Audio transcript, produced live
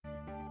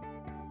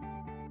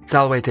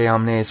Salvete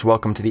omnes,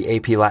 welcome to the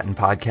AP Latin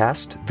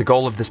podcast. The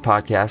goal of this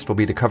podcast will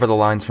be to cover the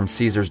lines from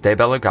Caesar's De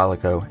Bello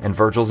Gallico and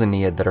Virgil's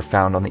Aeneid that are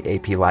found on the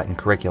AP Latin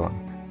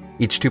curriculum.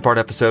 Each two-part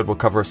episode will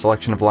cover a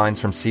selection of lines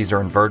from Caesar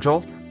and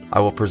Virgil.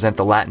 I will present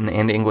the Latin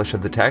and English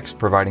of the text,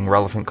 providing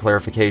relevant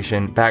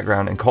clarification,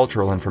 background, and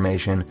cultural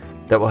information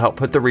that will help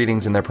put the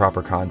readings in their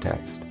proper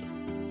context.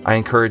 I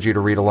encourage you to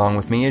read along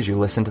with me as you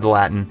listen to the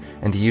Latin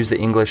and to use the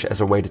English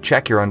as a way to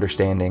check your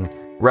understanding,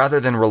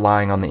 rather than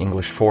relying on the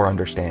English for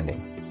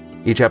understanding.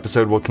 Each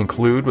episode will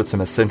conclude with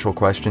some essential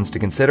questions to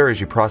consider as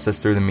you process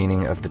through the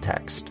meaning of the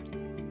text.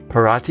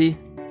 Parati,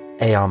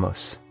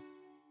 eamus.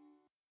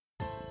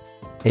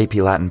 AP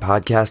Latin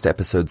Podcast,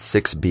 Episode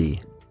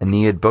 6b,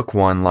 Aeneid, Book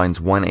 1, lines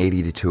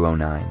 180 to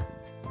 209.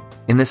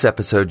 In this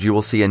episode, you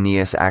will see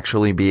Aeneas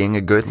actually being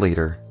a good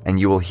leader, and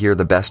you will hear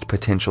the best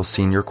potential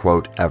senior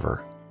quote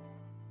ever.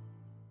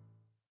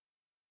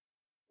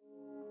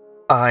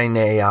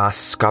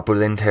 Aeneas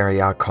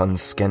scapulinteria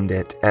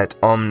conscendit, et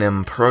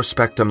omnem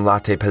prospectum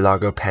late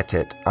pelago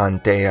petit,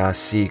 antea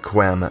si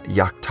quem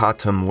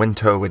iactatum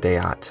vinto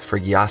videat,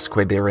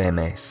 frigiasque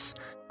biremes,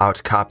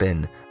 aut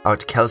capin,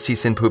 aut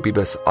celsis in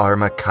pupibus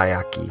arma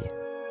kayaki.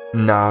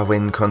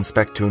 Navin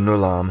conspectu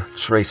nullam,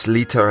 tres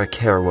litera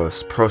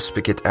cervos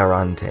prospicit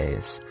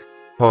erantes,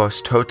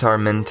 post totar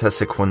menta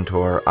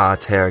sequuntur a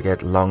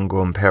terget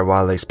longum per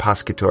vales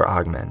pascitur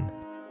agmen.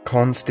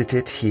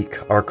 Constitit hic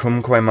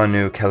arcumque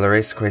manu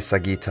celeresque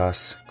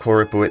sagittas,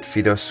 corripuit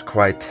fidus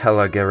quae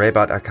tela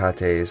gerebat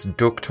acates,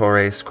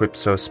 ductores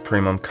quipsos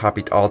primum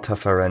capit alta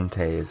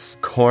ferentes,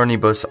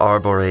 cornibus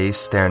arboreis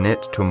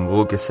sternit tum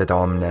vulgis et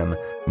omnem,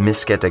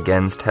 miscet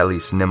agens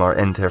telis nimar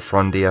enter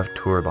frondia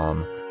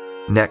turbam,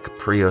 nec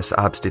prius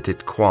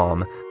abstitit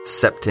quam,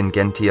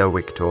 septingentia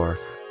victor,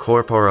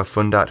 corpora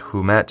fundat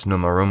humet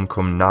numerum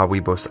cum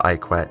navibus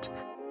aequet,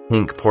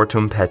 hinc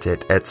portum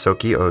petit et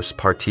socios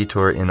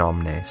partitur in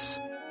omnes.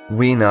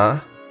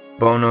 Vina,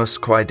 bonus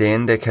quae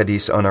deinde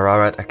cadis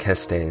honorarat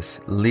acestes,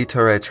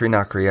 litere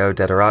trinacrio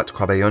dederat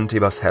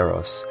quabeiontibus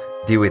heros,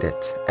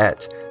 dividit,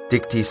 et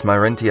dictis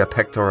myrentia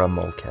pectora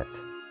molcet.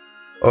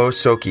 O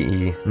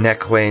socii,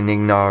 neque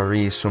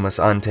nignari sumus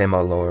ante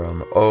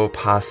malorum, o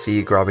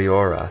passi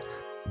graviora,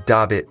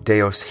 dabit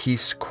Deus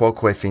his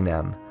quoque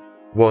finem,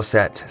 vos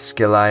et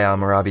scyllaeam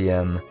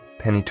rabiem,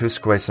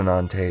 penitusque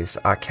sonantes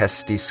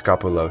acesti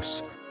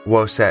scapulos,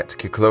 vos et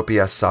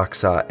cyclopia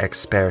saxa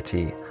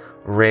experti,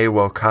 re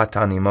vocat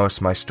animos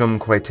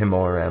maestumque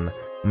timorem,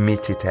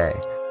 mitite,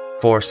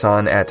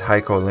 forsan et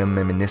haeco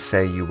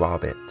liminisse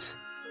iuvabit.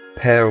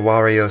 Per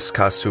varios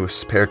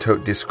casus per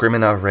tot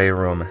discrimina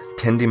rerum,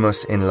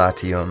 tendimus in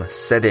latium,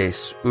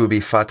 sedes ubi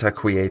fata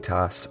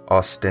quietas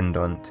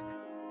ostendunt.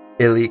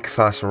 Illic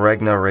fas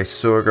regna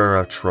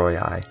resurgere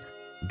Troiae,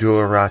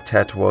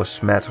 duratet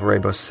vos met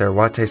rebus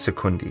servate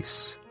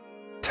secundis.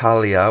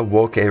 Talia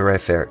voce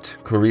refert,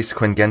 curis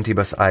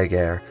quingentibus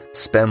aeger,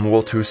 spem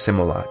vultu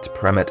simulat,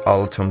 premet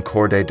altum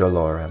corde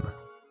dolorem.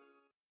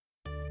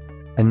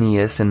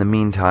 Aeneas, in the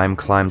meantime,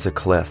 climbs a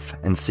cliff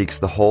and seeks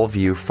the whole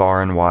view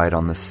far and wide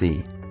on the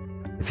sea.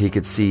 If he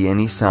could see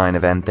any sign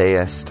of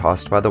Antheus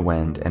tossed by the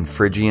wind, and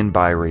Phrygian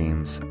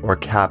biremes, or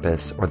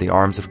Capys, or the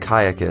arms of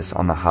Caicus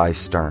on the high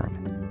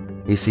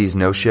stern. He sees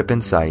no ship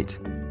in sight,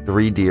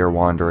 3 deer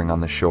wandering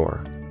on the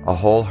shore. A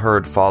whole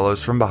herd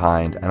follows from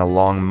behind, and a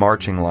long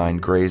marching line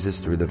grazes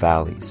through the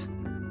valleys.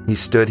 He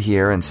stood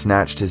here and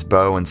snatched his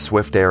bow and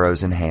swift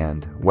arrows in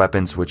hand,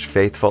 weapons which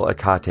faithful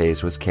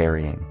Achates was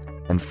carrying.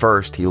 And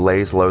first he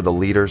lays low the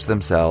leaders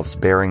themselves,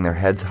 bearing their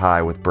heads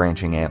high with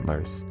branching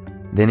antlers.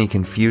 Then he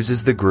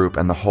confuses the group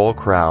and the whole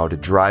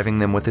crowd, driving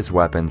them with his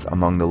weapons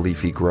among the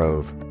leafy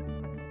grove.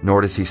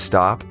 Nor does he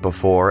stop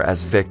before,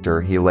 as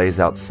victor, he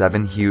lays out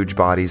 7 huge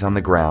bodies on the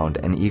ground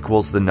and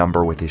equals the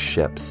number with his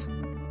ships.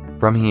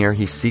 From here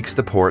he seeks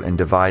the port and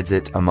divides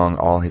it among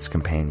all his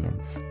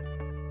companions.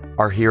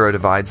 Our hero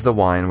divides the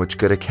wine which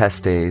good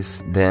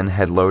Acestes then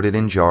had loaded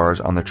in jars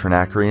on the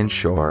Trinacrian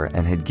shore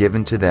and had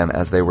given to them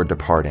as they were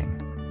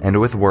departing, and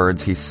with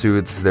words he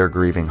soothes their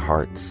grieving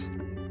hearts.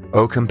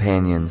 O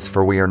companions,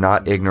 for we are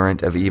not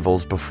ignorant of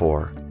evils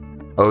before.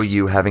 O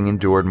you, having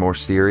endured more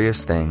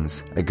serious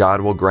things, a god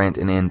will grant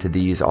an end to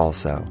these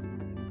also.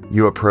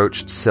 You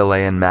approached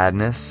Scyllaean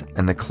madness,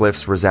 and the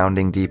cliffs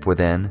resounding deep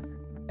within,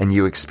 and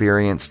you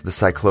experienced the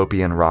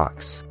Cyclopean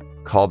rocks.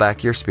 Call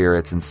back your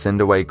spirits and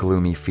send away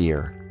gloomy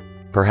fear.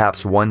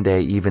 Perhaps one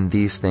day even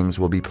these things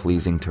will be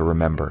pleasing to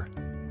remember.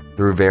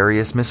 Through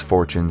various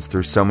misfortunes,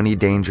 through so many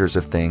dangers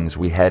of things,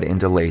 we head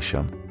into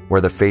Latium,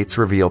 where the fates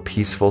reveal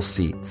peaceful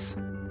seats.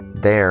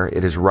 There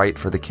it is right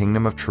for the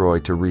kingdom of Troy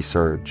to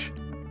resurge.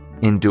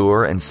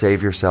 Endure and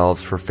save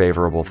yourselves for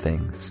favorable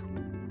things.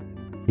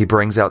 He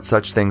brings out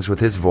such things with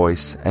his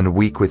voice, and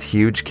weak with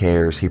huge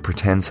cares, he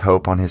pretends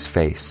hope on his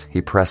face. He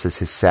presses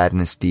his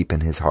sadness deep in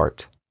his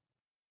heart.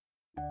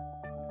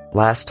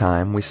 Last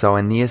time, we saw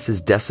Aeneas'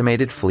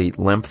 decimated fleet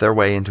limp their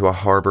way into a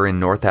harbor in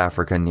North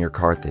Africa near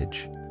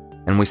Carthage,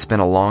 and we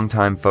spent a long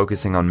time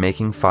focusing on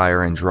making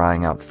fire and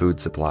drying out food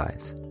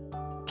supplies.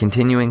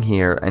 Continuing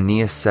here,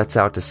 Aeneas sets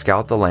out to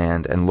scout the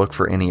land and look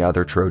for any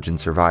other Trojan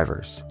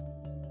survivors.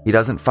 He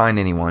doesn't find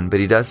anyone, but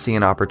he does see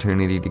an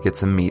opportunity to get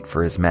some meat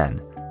for his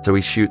men. So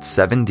he shoots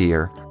 7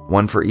 deer,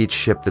 one for each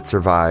ship that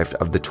survived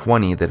of the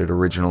 20 that had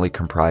originally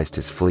comprised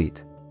his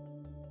fleet.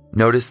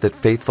 Notice that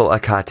faithful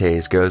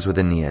Achates goes with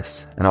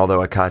Aeneas, and although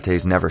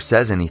Achates never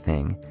says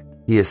anything,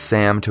 he is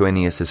Sam to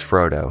Aeneas'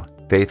 Frodo,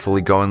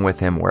 faithfully going with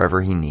him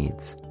wherever he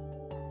needs.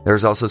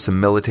 There's also some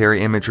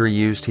military imagery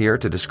used here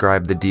to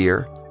describe the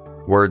deer.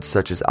 Words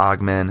such as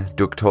agmen,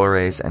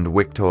 ductores, and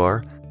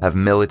victor have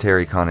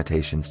military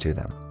connotations to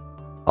them.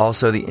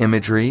 Also, the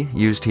imagery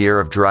used here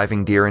of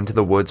driving deer into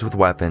the woods with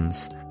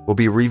weapons will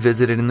be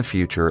revisited in the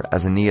future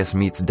as Aeneas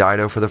meets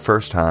Dido for the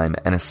first time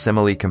and a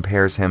simile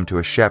compares him to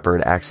a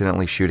shepherd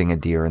accidentally shooting a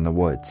deer in the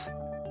woods.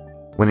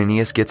 When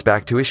Aeneas gets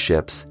back to his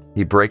ships,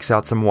 he breaks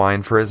out some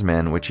wine for his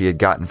men which he had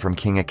gotten from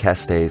King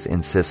Acestes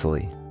in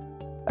Sicily.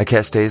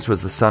 Acestes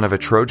was the son of a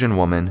Trojan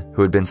woman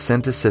who had been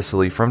sent to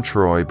Sicily from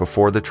Troy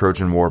before the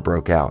Trojan War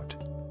broke out.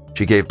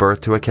 She gave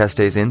birth to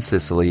Acestes in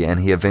Sicily, and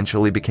he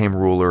eventually became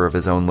ruler of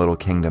his own little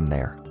kingdom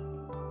there.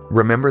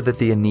 Remember that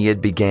the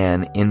Aeneid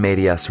began in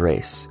medias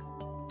res.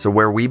 So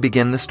where we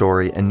begin the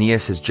story,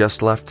 Aeneas has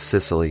just left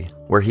Sicily,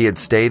 where he had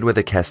stayed with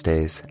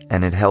Acestes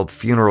and had held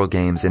funeral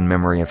games in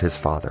memory of his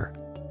father.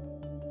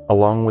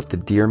 Along with the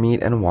deer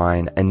meat and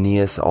wine,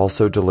 Aeneas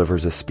also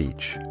delivers a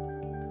speech.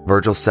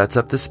 Virgil sets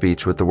up the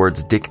speech with the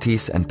words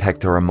dictis and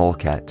pectora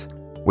molcet,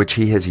 which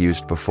he has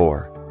used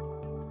before.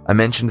 I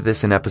mentioned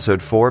this in episode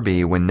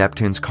 4b when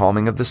Neptune's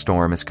calming of the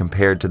storm is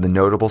compared to the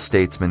notable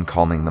statesman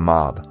calming the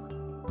mob.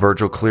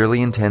 Virgil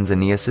clearly intends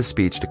Aeneas'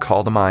 speech to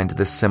call to mind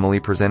this simile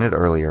presented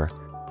earlier,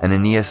 and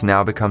Aeneas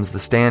now becomes the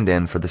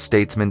stand-in for the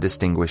statesman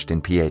distinguished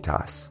in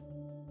pietas.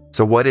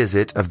 So what is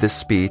it of this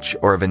speech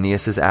or of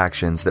Aeneas'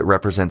 actions that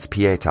represents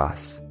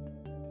pietas?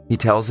 He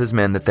tells his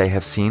men that they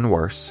have seen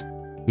worse.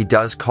 He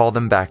does call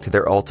them back to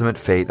their ultimate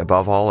fate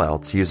above all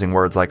else, using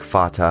words like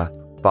fata,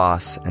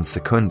 bos, and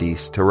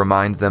secundis to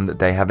remind them that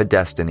they have a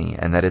destiny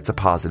and that it's a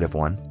positive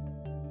one.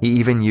 He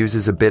even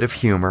uses a bit of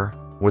humor,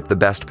 with the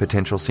best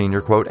potential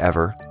senior quote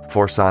ever,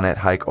 forsan et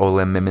haec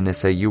olim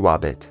miminisse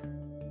iuabit.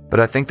 But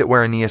I think that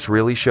where Aeneas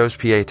really shows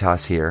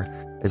pietas here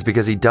is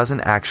because he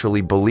doesn't actually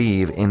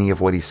believe any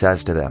of what he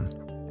says to them,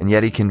 and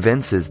yet he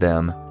convinces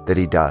them that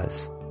he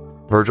does.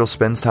 Virgil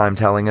spends time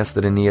telling us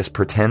that Aeneas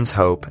pretends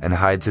hope and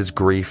hides his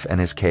grief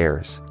and his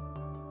cares,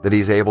 that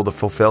he's able to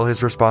fulfill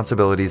his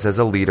responsibilities as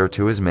a leader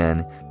to his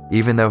men,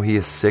 even though he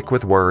is sick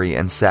with worry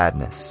and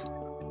sadness.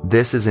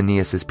 This is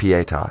Aeneas'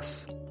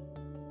 pietas,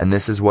 and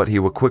this is what he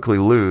will quickly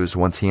lose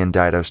once he and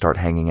Dido start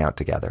hanging out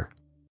together.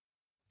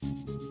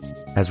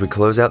 As we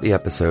close out the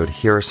episode,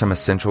 here are some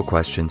essential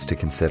questions to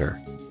consider.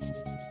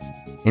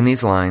 In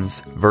these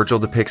lines, Virgil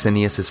depicts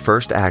Aeneas'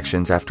 first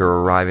actions after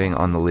arriving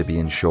on the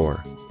Libyan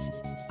shore.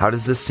 How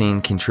does this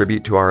scene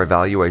contribute to our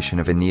evaluation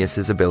of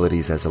Aeneas'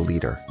 abilities as a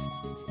leader?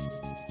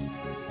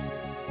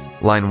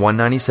 Line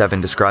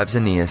 197 describes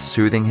Aeneas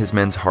soothing his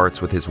men's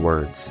hearts with his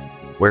words.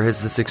 Where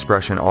has this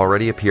expression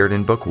already appeared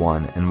in Book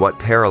 1, and what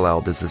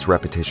parallel does this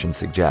repetition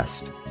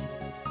suggest?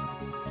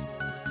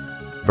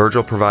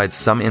 Virgil provides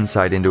some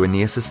insight into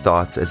Aeneas'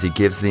 thoughts as he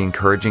gives the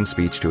encouraging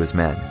speech to his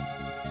men.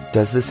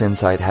 Does this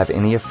insight have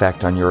any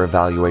effect on your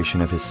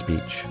evaluation of his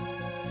speech?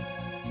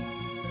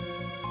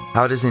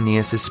 How does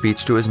Aeneas'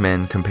 speech to his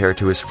men compare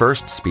to his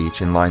first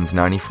speech in lines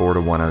 94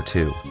 to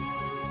 102?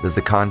 Does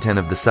the content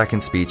of the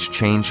second speech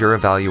change your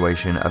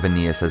evaluation of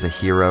Aeneas as a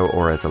hero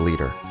or as a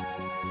leader?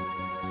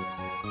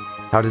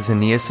 How does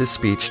Aeneas'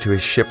 speech to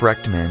his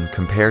shipwrecked men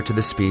compare to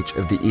the speech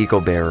of the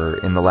eagle-bearer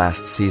in the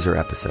last Caesar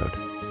episode?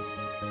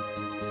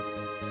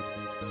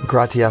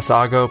 Gratias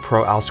ago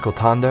pro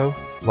auscultando,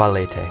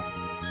 valete.